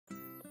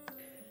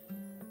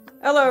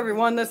Hello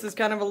everyone, this is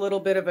kind of a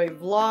little bit of a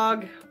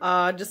vlog.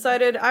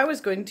 Decided I'm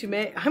going to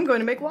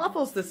make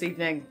waffles this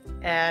evening.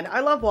 And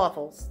I love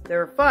waffles.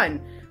 They're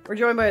fun. We're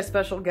joined by a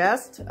special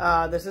guest.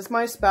 This is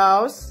my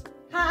spouse.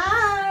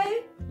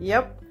 Hi!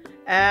 Yep.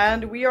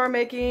 And we are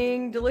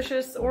making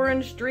delicious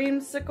Orange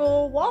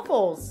Dreamcicle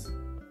Waffles.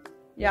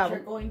 Yeah. They're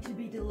going to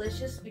be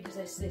delicious because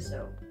I say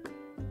so.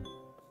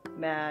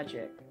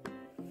 Magic.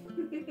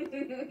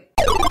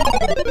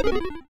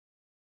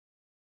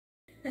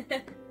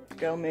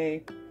 Go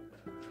me.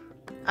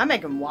 I'm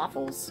making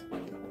waffles.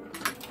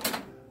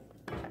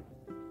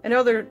 I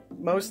know they're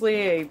mostly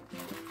a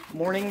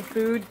morning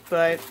food,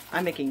 but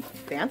I'm making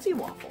fancy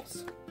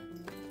waffles.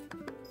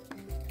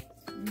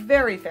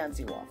 Very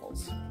fancy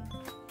waffles.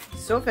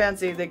 So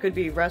fancy they could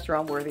be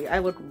restaurant worthy. I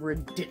look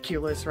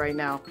ridiculous right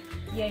now.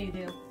 Yeah, you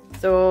do.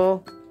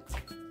 So,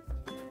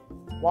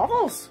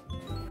 waffles.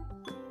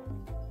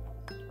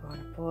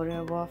 Gonna put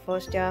in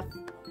waffle stuff.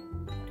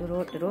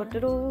 We're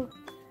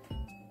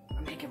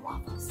making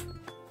waffles.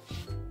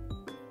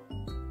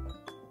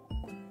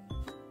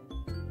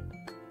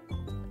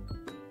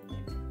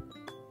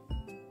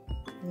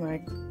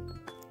 Like,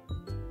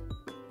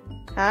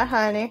 hi,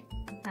 honey.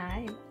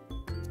 Hi.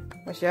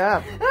 What's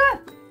up?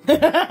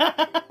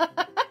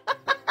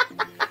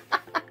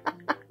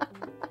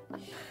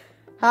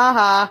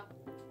 Haha.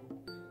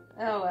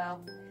 Oh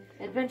well.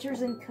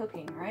 Adventures in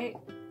cooking, right?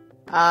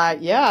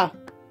 Yeah.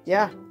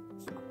 Yeah.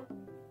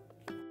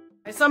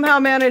 I somehow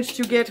managed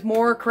to get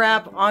more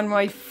crap on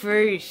my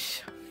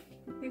face.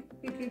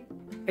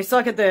 I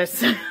suck at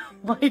this.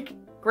 Like,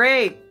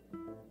 great.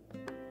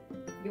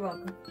 You're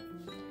welcome.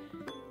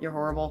 You're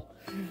horrible.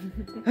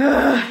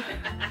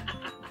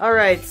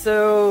 Alright,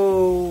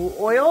 so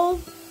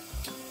oil?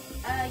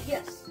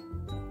 Yes.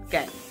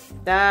 Okay,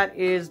 that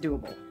is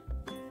doable.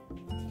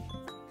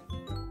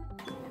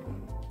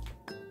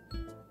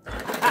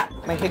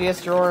 My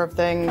hideous drawer of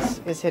things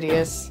is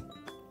hideous.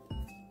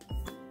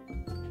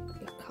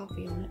 Got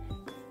coffee on it.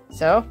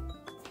 So,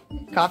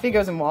 coffee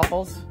goes in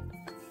waffles.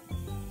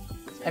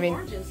 I mean,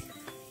 oranges.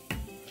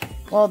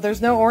 Well,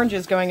 there's no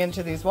oranges going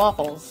into these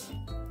waffles.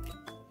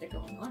 They're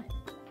going on it.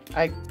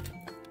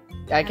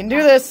 I can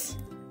do this.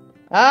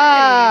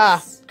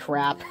 Ah, Nice.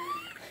 crap.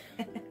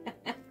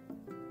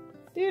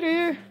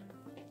 Doo-doo.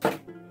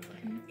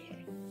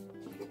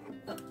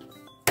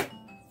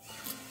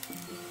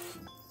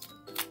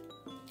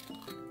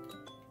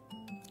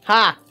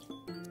 Ha!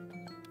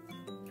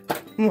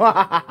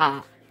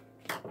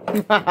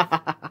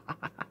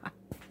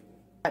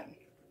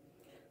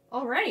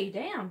 Alrighty,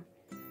 damn.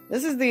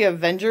 This is the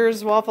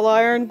Avengers waffle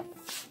iron.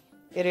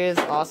 It is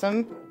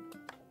awesome.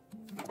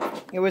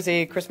 It was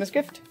a Christmas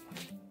gift.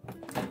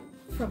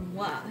 From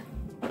what?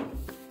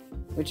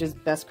 Which is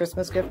best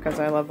Christmas gift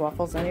because I love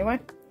waffles anyway.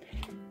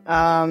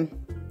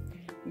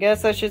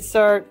 Guess I should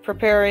start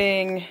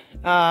preparing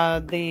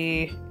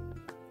the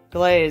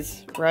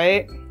glaze,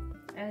 right?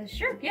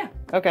 Sure, yeah.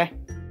 Okay.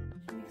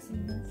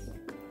 Mixing this.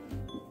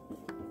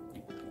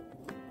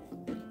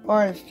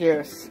 Orange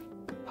juice.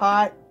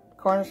 Pot,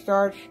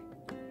 cornstarch,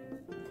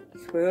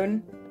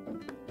 spoon.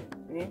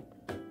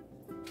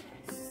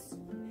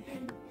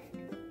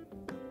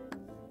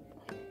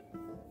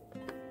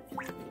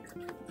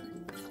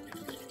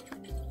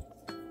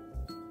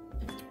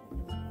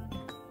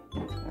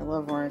 I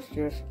love orange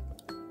juice.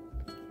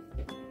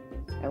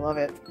 I love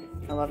it.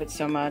 I love it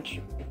so much.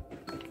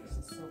 This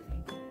is so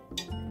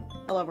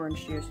painful. I love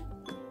orange juice.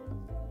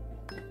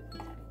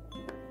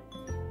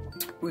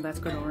 Ooh, that's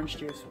good orange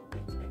juice.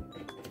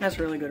 That's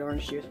really good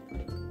orange juice.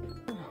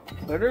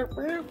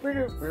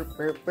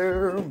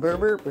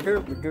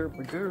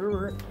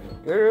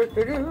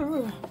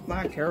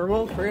 My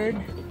terrible fridge.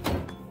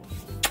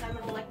 I'm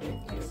an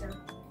electric mixer.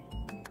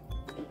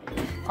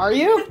 Are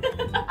you?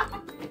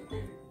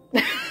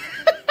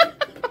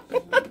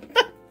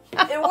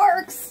 It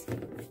works!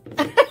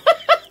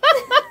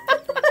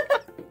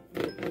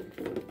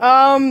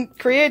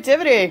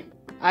 Creativity.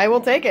 I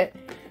will take it.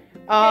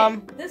 Hey,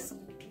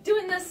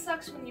 doing this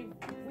sucks when you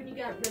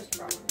got wrist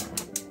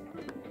problems.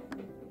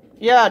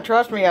 Yeah,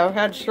 trust me, I've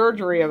had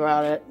surgery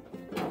about it.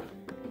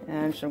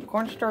 And some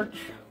cornstarch.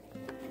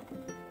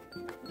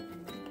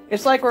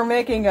 It's like we're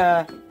making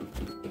a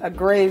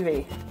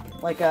gravy,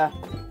 like a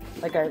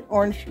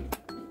orange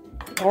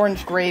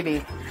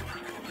gravy.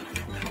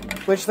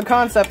 Which the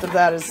concept of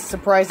that is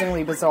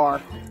surprisingly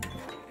bizarre.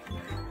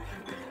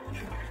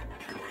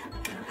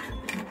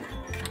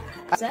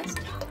 Zest?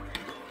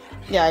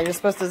 Yeah, you're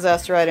supposed to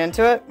zest right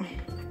into it.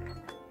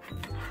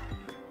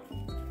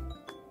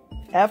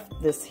 F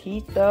this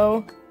heat,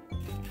 though.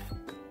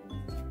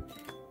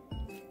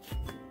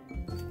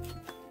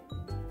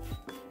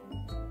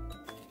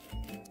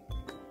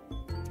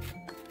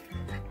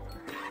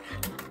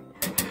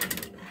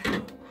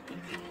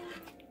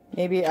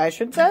 Maybe I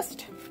should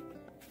zest?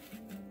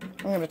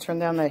 I'm gonna turn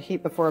down the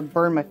heat before I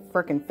burn my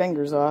frickin'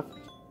 fingers off.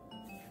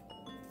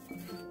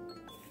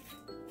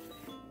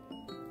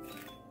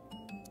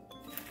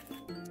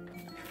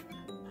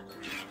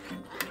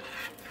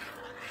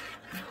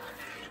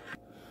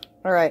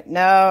 All right,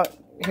 now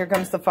here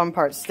comes the fun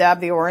part. Stab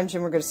the orange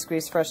and we're going to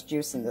squeeze fresh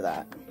juice into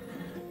that.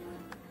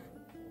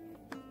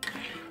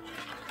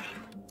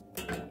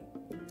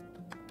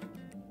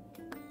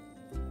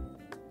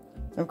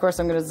 Of course,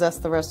 I'm going to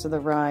zest the rest of the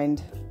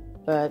rind,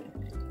 but...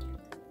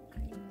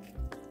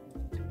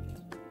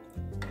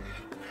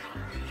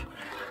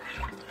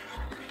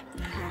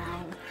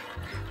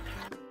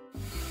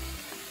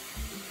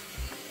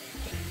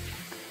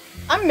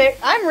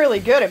 I'm really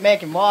good at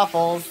making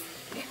waffles.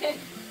 Look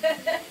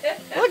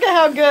at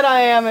how good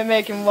I am at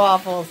making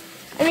waffles.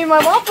 I mean,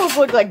 my waffles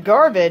look like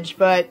garbage,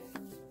 but...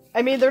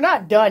 I mean, they're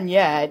not done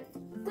yet.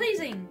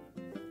 Glazing.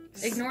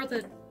 Ignore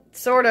the...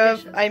 Sort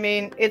of. dishes. I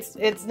mean,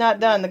 it's not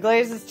done. The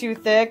glaze is too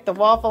thick. The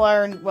waffle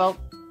iron, well...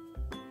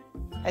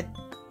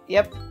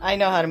 Yep, I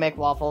know how to make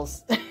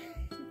waffles.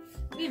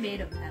 We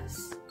made a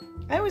mess.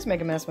 I always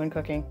make a mess when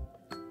cooking.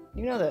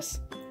 You know this.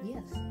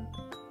 Yes.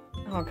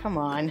 Oh, come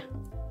on.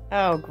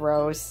 Oh,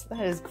 gross.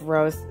 That is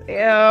gross.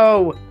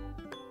 Ew.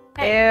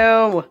 Hey.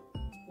 Ew.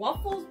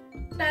 Waffle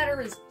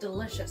batter is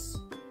delicious.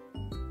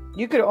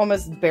 You could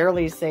almost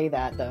barely say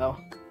that, though.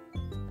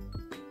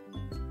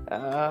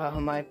 Oh,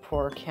 my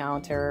poor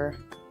counter.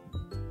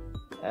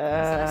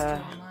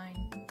 That's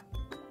mine.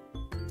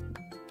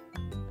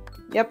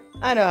 Yep,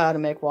 I know how to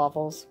make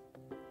waffles.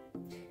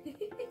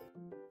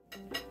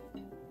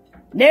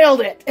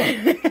 Nailed it!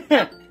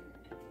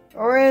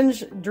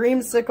 Orange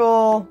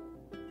Dreamcicle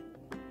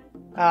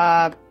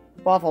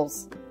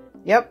waffles.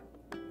 Yep.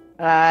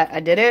 I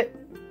did it.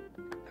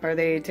 Are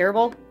they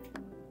terrible?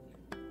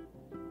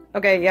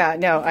 Okay, yeah,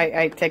 no,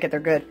 I take it they're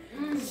good.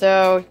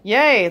 So,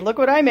 yay, look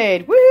what I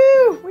made.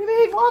 Woohoo! We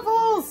made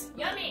waffles!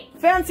 Yummy!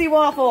 Fancy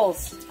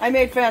waffles! I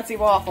made fancy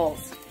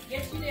waffles.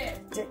 Yes, you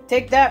did.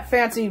 Take that,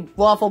 fancy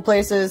waffle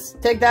places.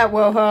 Take that,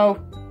 WoHo.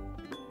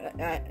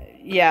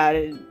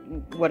 Yeah,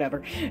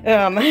 whatever.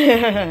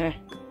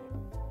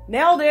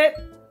 Nailed it!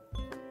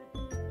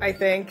 I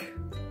think.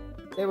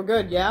 They were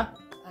good, yeah?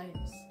 I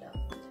am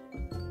stuffed.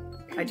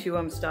 I too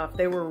am stuffed.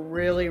 They were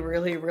really,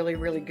 really, really,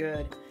 really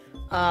good.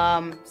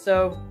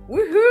 So,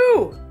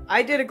 woohoo!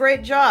 I did a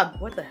great job.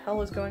 What the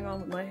hell is going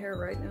on with my hair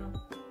right now?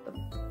 The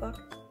fuck?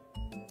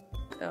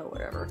 Oh,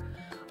 whatever.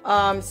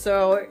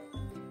 So,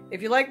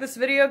 if you like this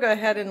video, go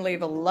ahead and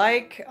leave a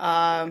like.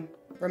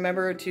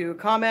 Remember to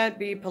comment,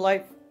 be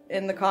polite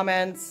in the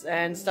comments,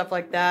 and stuff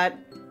like that.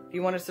 If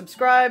you want to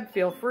subscribe,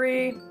 feel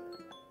free.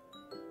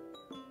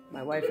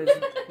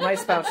 My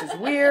spouse is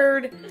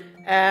weird.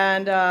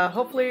 And,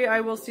 hopefully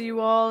I will see you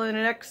all in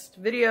the next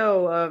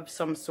video of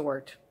some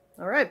sort.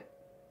 Alright.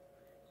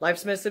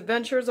 Life's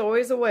misadventures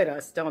always await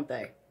us, don't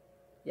they?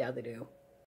 Yeah, they do.